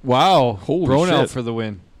leg. Wow. Holy Bronell shit. for the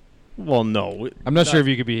win. Well, no. I'm not sure if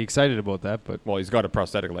you could be excited about that, but Well, he's got a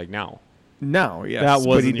prosthetic leg now. No, yes, That but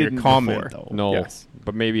wasn't he your didn't comment, before. though. No, Yes.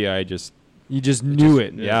 but maybe I just you just knew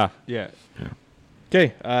it. yeah. Yeah.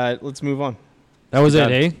 Okay, let's move on. That was it,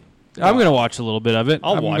 Done. eh? I'm going to watch a little bit of it.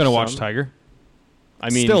 I'll I'm watch going to watch some. Tiger. I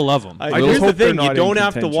mean, Still love him. I, I here's just the hope they're thing: you not in don't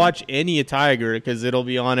have to contention. watch any of Tiger because it'll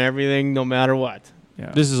be on everything, no matter what.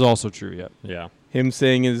 Yeah. This is also true, yeah. Yeah. Him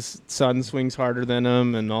saying his son swings harder than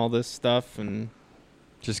him, and all this stuff, and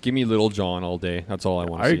Just give me Little John all day. That's all I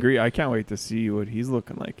want to I see. agree. I can't wait to see what he's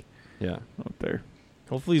looking like Yeah. out there.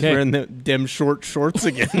 hopefully he's 'Kay. wearing them short shorts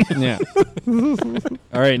again. Yeah.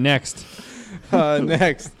 All right, next.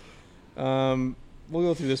 Next, we'll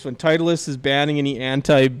go through this one. Titleist is banning any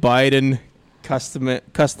anti-Biden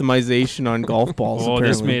customization on golf balls. Oh,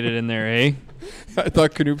 this apparently. made it in there, eh? I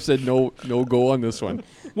thought Knoop said no go on this one.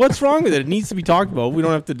 What's wrong with it? It needs to be talked about. We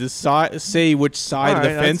don't have to say which side of the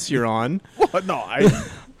Alright, fence you're on. What? No,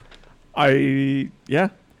 yeah.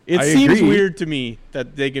 It I seems agree. weird to me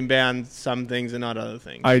that they can ban some things and not other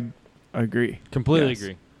things. I agree. Completely Yes.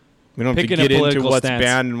 agree. We don't have to picking a get into political what's stance.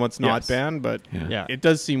 banned and what's not Yes. banned, but Yeah. it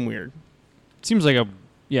does seem weird. Seems like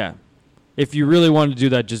if you really wanted to do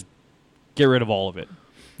that, just get rid of all of it.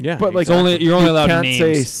 Yeah, But like, only- you're only you allowed can't names.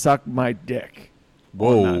 say "suck my dick."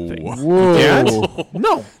 Whoa. on that thing. You can't?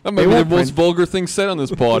 No, That might be the most vulgar thing said on this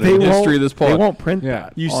pod in the history of this They pod. won't print Yeah.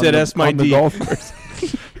 that. You on said the- S my on the D. golf course.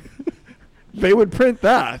 They would print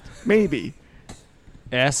that, maybe.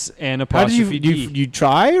 S and How did apostrophe D. you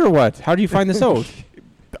try or what? How do you find this out?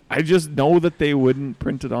 I just know that they wouldn't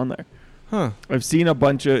print it on there. Huh? I've seen a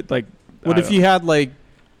bunch of like. What if you had like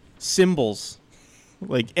symbols,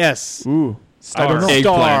 like S, Ooh, Star. I don't know.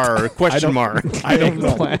 star, question I mark? don't- I don't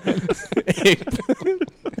know.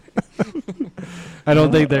 I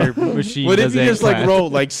don't think their machine What if does you just like eggplant.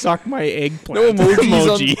 wrote like "suck my eggplant"? No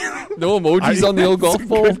emojis emoji. No emojis on the old golf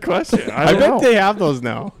ball. Good question. I I don't bet know. they have those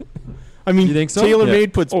now. I mean, You think so?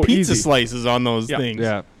 TaylorMade puts Oh, pizza easy. slices on those Yeah. things.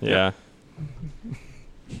 Yeah. Yeah.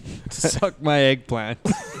 Suck my eggplant.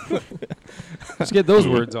 Just get those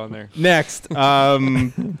words on there. Next,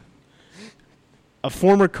 a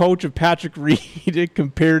former coach of Patrick Reed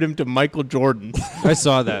compared him to Michael Jordan. Did I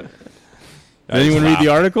saw that. anyone read the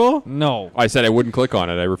article? No. I said I wouldn't click on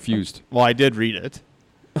it. I refused. Well, I did read it.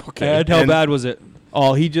 Okay. And how And- bad was it?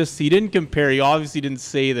 Oh, he didn't compare. He obviously didn't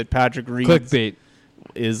say that Patrick Reed Clickbait.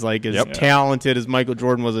 is like as Yep. talented as Michael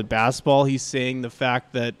Jordan was at basketball. He's saying the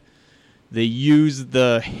fact that they use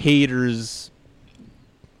the haters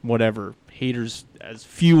as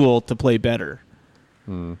fuel to play better.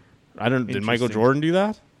 I don't. Did Michael Interesting. Jordan do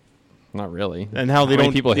that? Not really. And how they many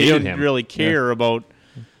don't people they hated don't him. really care about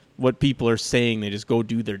what people are saying. They just go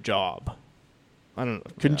do their job. I don't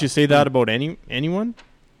know. Couldn't you say that about anyone?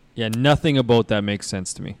 Yeah, nothing about that makes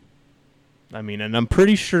sense to me. I mean, and I'm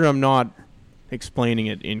pretty sure I'm not explaining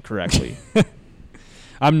it incorrectly.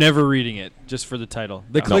 I'm never reading it just for the title.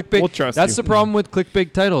 The No, clickbait. we'll trust that's you. the problem with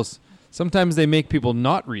clickbait titles. Sometimes they make people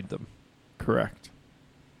not read them. Correct.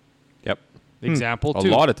 Yep. Example A too.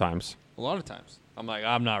 lot of times. A lot of times. I'm like,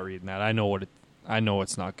 I'm not reading that. I know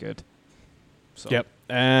it's not good. So Yep.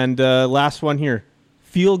 And last one here.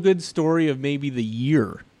 Feel good story of maybe the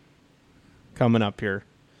year coming up here.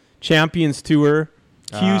 Champions Tour,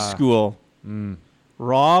 Q School.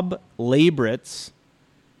 Rob Labritz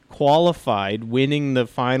qualified, winning the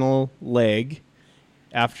final leg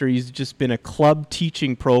after he's just been a club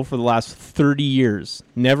teaching pro for the last 30 years.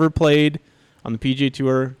 Never played on the PGA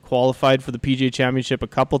Tour, qualified for the PGA Championship a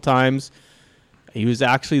couple times. He was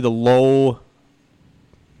actually the low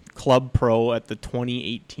club pro at the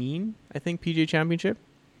 2018, I think, PGA Championship.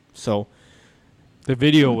 So, the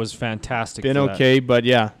video was fantastic. been for that. okay, but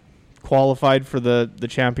yeah, qualified for the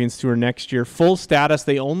Champions Tour next year. Full status.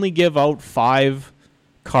 They only give out 5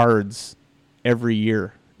 cards every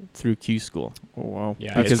year through Q School Oh wow.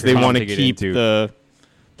 Yeah. because it's they tough want to get keep into. the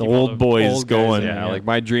Keep all old the boys old guys going. in, Yeah, like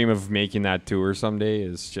my dream of making that tour someday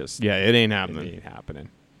is just Yeah, it ain't it happening. ain't happening.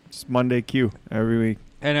 It's Monday Q every week.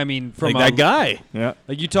 And I mean, from Like that guy. Yeah.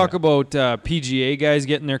 like you talk about PGA guys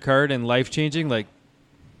getting their card and life changing. Like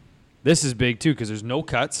this is big too because there's no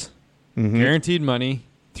cuts, guaranteed money,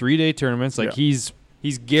 3-day tournaments. Like Yeah.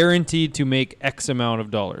 he's guaranteed to make X amount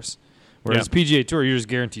of dollars. Whereas PGA Tour, you're just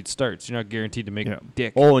guaranteed starts. You're not guaranteed to make Yeah.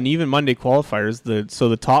 dick. Oh, and even Monday qualifiers.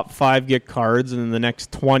 The top 5 get cards, and then the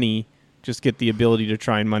next 20 just get the ability to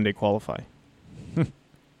try and Monday qualify.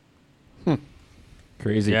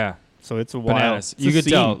 Crazy. Yeah, So it's a wild. bananas. It's You a could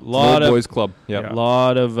tell. scene. Lot Old of boys club. Yep. Yeah.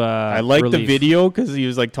 lot of. I like the relief. video because he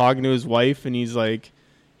was like talking to his wife, and he's like,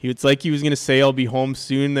 it's like he was gonna say I'll be home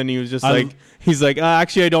soon. Then he was just like, he's like,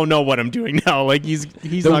 actually I don't know what I'm doing now. Like he's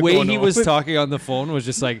The not way going he home. was talking on the phone was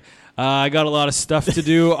just like, I got a lot of stuff to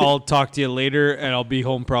do. I'll talk to you later, and I'll be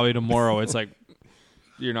home probably tomorrow. It's like,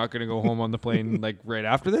 you're not gonna go home on the plane like right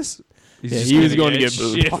after this. He's Yeah, just he was gonna going to get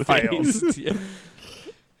booed. shit-faced.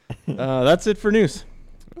 Yeah. That's it for news.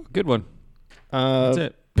 Good one. That's That's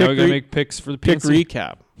it. Now we gotta re- make picks for the Pick PNC.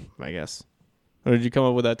 recap, I guess. Or did you come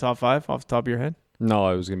up with that top 5 off the top of your head? No,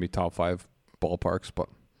 it was gonna be top 5 ballparks, but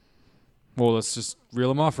Well, let's just reel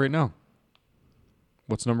them off right now.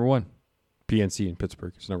 What's number 1? PNC in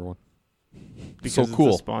Pittsburgh is number 1. Because So it's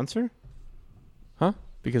cool. the sponsor? Huh?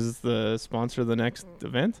 Because it's the sponsor of the next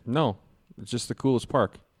event? No, it's just the coolest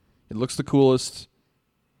park. It looks the coolest.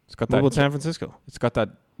 It's got What about that. San Francisco? It's got that.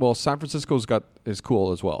 Well, San Francisco's is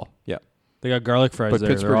cool as well. Yeah, They got garlic fries but there.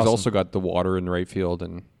 They're Pittsburgh's awesome. also got the water in right field,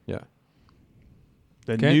 and yeah,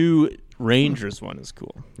 The Okay. new Rangers one is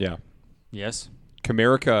cool. yeah. Yes.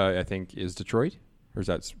 Comerica, I think, is Detroit, or is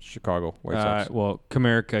that Chicago White Sox? Well,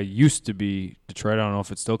 Comerica used to be Detroit. I don't know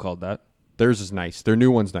if it's still called that. theirs is nice. Their new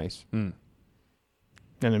one's nice. Mm.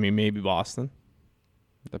 And I mean, maybe Boston.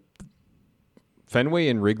 Fenway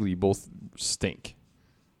and Wrigley both stink.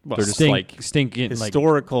 Well, They're just stinking like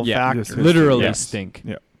historical Yeah, factor. just literally Yes. stink.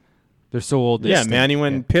 Yeah. They're so old. They Yeah, stink. Manny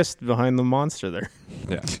went pissed behind the monster there.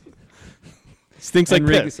 Yeah. Stinks like And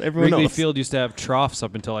piss. Everyone Wrigley knows. Field used to have troughs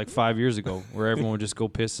up until like 5 years ago, where everyone would just go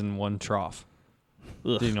piss in one trough.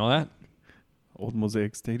 Ugh. Do you know that? Old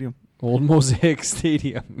Mosaic Stadium. Old Mosaic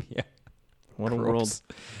Stadium. Yeah. What a Gross.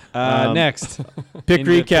 world. Next, Pick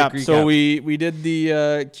Into the recap. pick So recap. we did the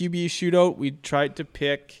QB shootout. We tried to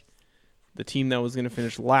pick the team that was going to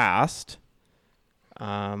finish last.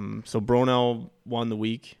 So Bronell won the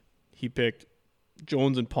week. He picked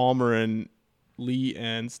Jones and Palmer and Lee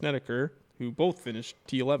and Snedeker, who both finished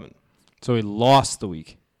T11. so he lost the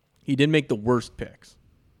week. He did make the worst picks.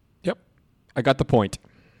 Yep. I got the point.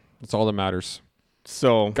 That's all that matters.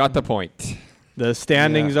 So Got the point. the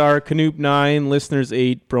standings are Canoop 9, Listeners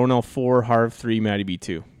 8, Bronell 4, Harv 3, Matty B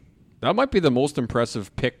 2. That might be the most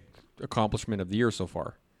impressive pick accomplishment of the year so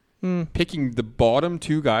far. Picking the bottom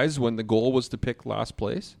two guys when the goal was to pick last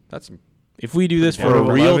place. That's If we do this Out for a of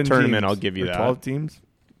real 11 tournament, teams, I'll give you or that. 12 teams.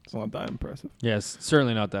 It's not that impressive. Yes,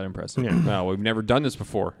 certainly not that impressive. Yeah. no, we've never done this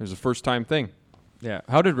before. It was a first time thing. Yeah.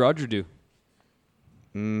 How did Roger do?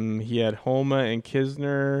 He had Homa and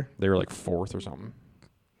Kisner. They were like fourth or something.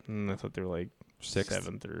 I thought they were like Sixth.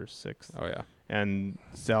 7th or 6th. Oh yeah. And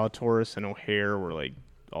Zalatoris and O'Hare were like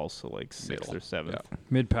also like 6th Middle. or 7th. Yeah.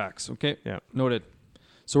 Mid packs. Okay. Yeah. Noted.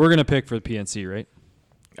 So we're gonna pick for the PNC, right?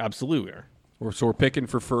 Absolutely. We are. So we're picking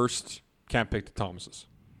for first. Can't pick the Thomases.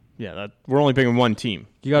 Yeah, that we're only picking one team.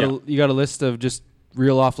 You got a list of just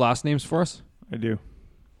reel off last names for us? I do.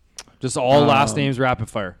 Just all last Um, names rapid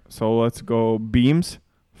fire. So let's go Beams,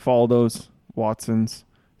 Faldos, Watsons,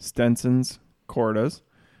 Stensons, Cordas,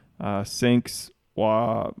 Sinks,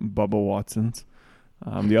 Bubba Watsons.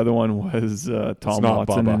 The other one was Tom not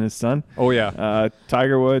Watson Bubba. and his son. Oh yeah.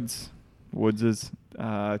 Tiger Woods, Woodses,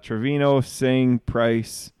 Trevino, Singh,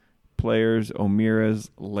 Price, Players, O'Meara's,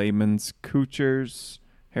 Layman's, Kuchers,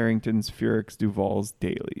 Harrington's, Furyk's, Duval's,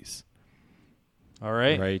 Daly's. All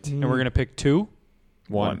right. Right. And we're gonna pick two.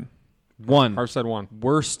 One. One. Harv said one.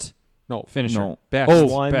 Worst No. finisher. No. Best. Oh,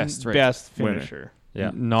 one best, right. best Winner. finisher.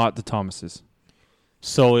 Yeah. Not the Thomases.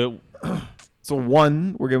 So it So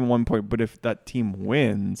one, we're giving 1 point, but if that team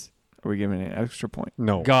wins, are we giving an extra point?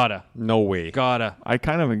 No. Gotta. No way. Gotta. I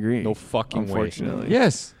kind of agree. No fucking way. Unfortunately.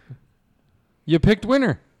 Yes. You picked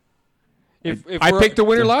winner. If I we're- picked the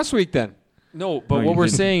winner last week then. No, but No, what you we're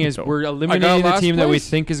didn't. saying is So- we're I eliminating got the last team that we place.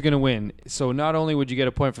 think is going to win. So not only would you get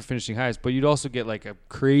a point for finishing highest, but you'd also get like a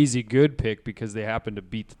crazy good pick because they happen to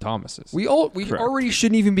beat the Thomases. We Correct. already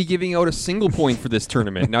shouldn't even be giving out a single point for this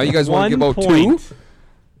tournament. Now you guys want to 1 give out point. 2?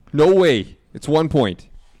 No way. It's 1 point.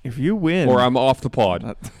 If you win, Or I'm off the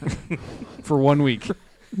pod for 1 week.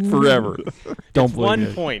 forever. Don't It's believe 1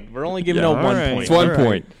 it. point. We're only giving Yeah, out all 1 right. point. It's 1 All right.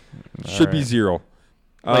 point. Should be right. 0.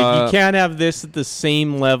 Like you can't have this at the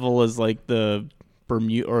same level as like the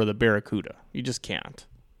Bermuda or the Barracuda. You just can't.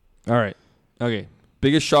 All right. Okay.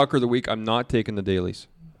 Biggest shocker of the week. I'm not taking the dailies.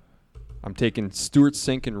 I'm taking Stuart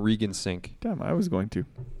Sink and Regan Sink. damn, I was going to.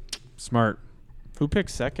 Smart. Who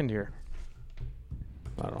picked second here?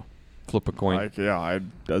 I don't know. Flip a coin. Like, yeah, it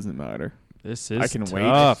doesn't matter. This is I can wait. I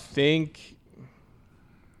tough. think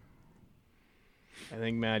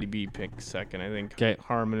Matty B picked second. I think 'Kay.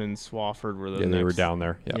 Harmon and Swafford were the Yeah, next. they were down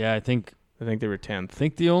there. Yeah. Yeah, I think I think they were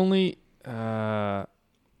 10th. the only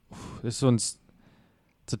this one's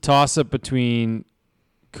it's a toss up between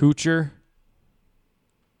Kuchar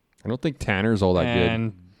I don't think Tanner's all that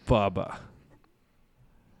and Bubba.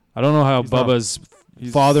 I don't know how He's not- Bubba's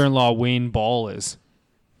He's- father-in-law Wayne Ball is.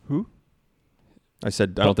 Who? good. I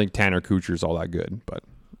said I don't think Tanner Kuchar's all that good, but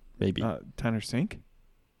maybe. Tanner Sink?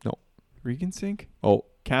 No. Regan Sink? Oh,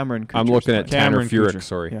 Cameron. I'm Kuchar's looking at fine. Tanner Cameron Furyk. Kuchar.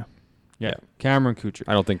 Sorry. Yeah. Yeah, Cameron Kuchar.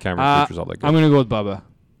 I don't think Cameron Kuchar's all that good. I'm going to go with Bubba,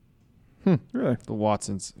 Really? the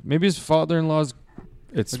Watsons. Maybe his father-in-law's.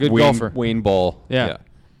 It's a good Wayne, golfer. Wayne Ball. Yeah.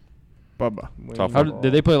 Bubba. Tough How one.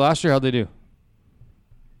 did they play last year? How'd they do?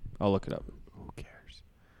 I'll look it up. Who cares?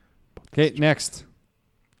 Okay, next.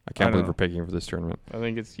 I can't I believe don't we're picking for this tournament. I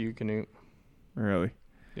think it's you, Canute. Really?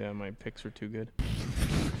 Yeah, my picks are too good.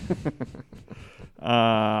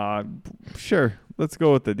 Sure. Let's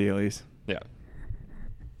go with the dailies. Yeah.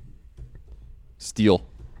 Steele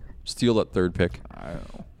that third pick. I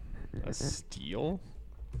don't know. A steal?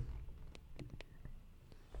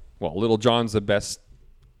 Well, Little John's the best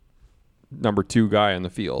number 2 guy on the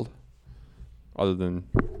field, other than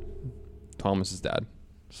Thomas's dad.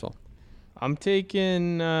 So I'm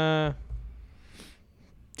taking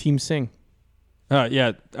Team Sing.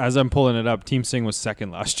 Yeah, as I'm pulling it up, Team Sing was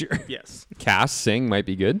second last year. Yes. Cass Sing might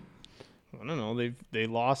be good. I don't know. They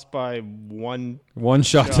lost by one. One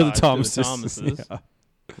shot to the To the Thomases. Thomases. Yeah.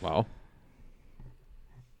 Wow.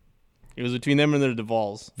 It was between them and the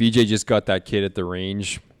Duvals. VJ just got that kid at the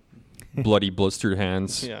range. Bloody blistered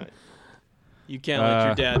hands. Yeah. You can't let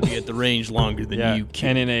your dad be at the range longer than Yeah, you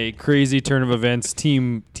can. and in a crazy turn of events,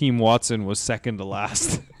 Team Watson was second to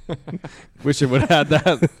last. Wish it would have had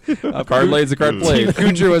that. Card laid's a card Team played.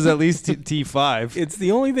 Kucher was at least T5. It's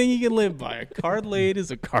the only thing you can live by. A card laid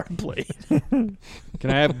is a card played. Can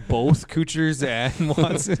I have both Kuchers and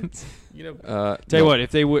Watsons? You know, Tell you what,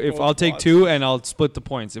 if Both I'll take Watsons. two and I'll split the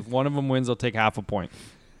points. If one of them wins, I'll take half a point.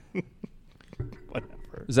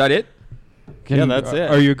 whatever. Is that it? Yeah, that's it.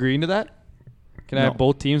 Are you agreeing to that? Can I No. have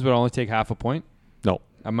both teams, but I'll only take half a point? No.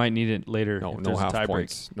 I might need it later. No, if no there's a half tie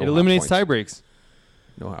points. break. No It half eliminates points. tie breaks.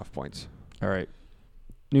 No half points. All right.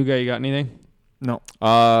 New guy, you got anything? No.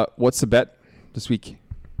 What's the bet this week?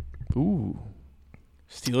 Ooh.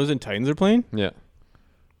 Steelers and Titans are playing? Yeah.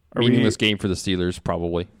 Are we- Meaningless game for the Steelers,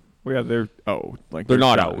 probably. Well, yeah, they're They're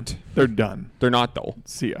not done. out. They're d're They're not, though.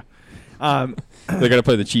 See ya. They're going to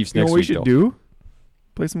play the Chiefs You know next what we week, should though. do?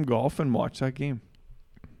 Play some golf and watch that game.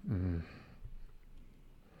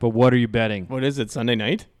 But what are you betting? What is it, Sunday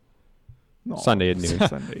night? No, Sunday at noon.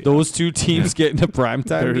 Sunday. Those two teams getting a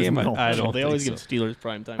primetime There's game? no- I don't They think always so. give Steelers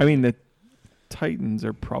prime time. I mean, the Titans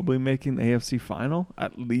are probably making the AFC final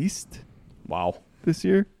at least Wow. this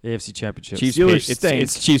year. AFC Championship. Chiefs, Steelers it's stink.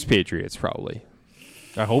 Chiefs Patriots, probably.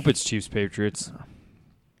 I hope it's Chiefs Patriots.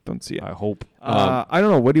 Don't see it. I hope. I don't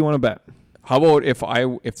know. What do you want to bet? How about if the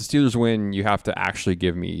Steelers win, you have to actually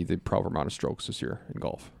give me the proper amount of strokes this year in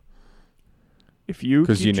golf? If you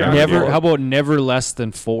 'Cause keep you track never of know. Never. your- How about never less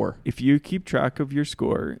than 4? if you keep track of your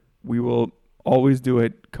score, we will always do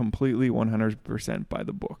it completely 100% by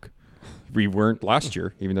the book. We weren't last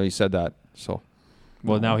year, even though you said that. So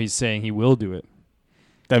Well, now he's saying he will do it.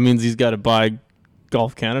 that means he's got to buy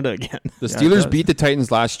Golf Canada again. the Yeah, it Steelers does. beat the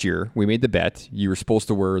Titans last year. We made the bet. You were supposed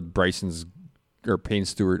to wear Bryson's or Payne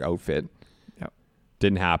Stewart outfit. Yeah.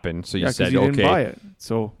 Didn't happen. So you Yeah, 'cause said, you okay. didn't buy it.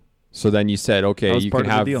 So So then you said, That okay, was you part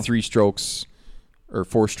can of the have deal. 3 strokes or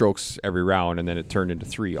 4 strokes every round, and then it turned into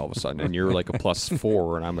 3 all of a sudden, and you're like a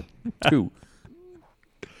 +4, and I'm a 2.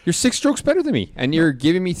 You're 6 strokes better than me, and you're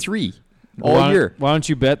giving me 3 all why, year. Why don't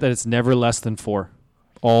you bet that it's never less than 4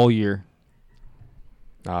 all year?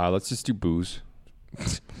 Let's just do booze.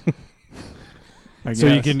 I So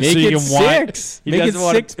you guess. can Make so you it can wine. 6. He Make it doesn't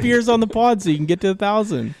wanna- 6 beers on the pod so you can get to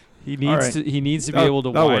 1,000. He All needs right. to. He needs to be That- able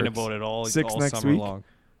to that whine works. about it all 6 next summer week? long.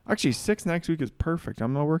 Actually, 6 next week is perfect.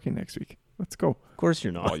 I'm not working next week. Let's go. Of course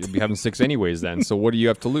you're Well, not. you'll be having 6 anyways then, so what do you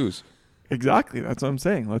have to lose? Exactly. That's what I'm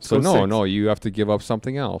saying. Let's So go. no, 6. you have to give up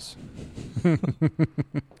something else.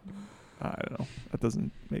 I don't know. That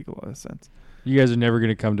doesn't make a lot of sense. You guys are never going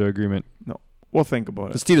to come to agreement. We'll think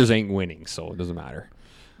about The it. Steelers ain't winning, so it doesn't matter.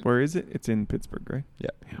 Where is it? It's in Pittsburgh, right?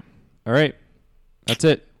 All right, that's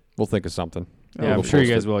it. We'll think of something. Yeah, I'm we'll sure you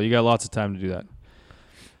post guys it. will. You got lots of time to do that.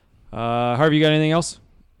 Harvey, you got anything else?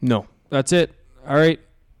 No. That's it. All right.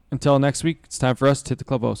 Until next week, it's time for us to hit the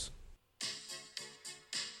clubhouse.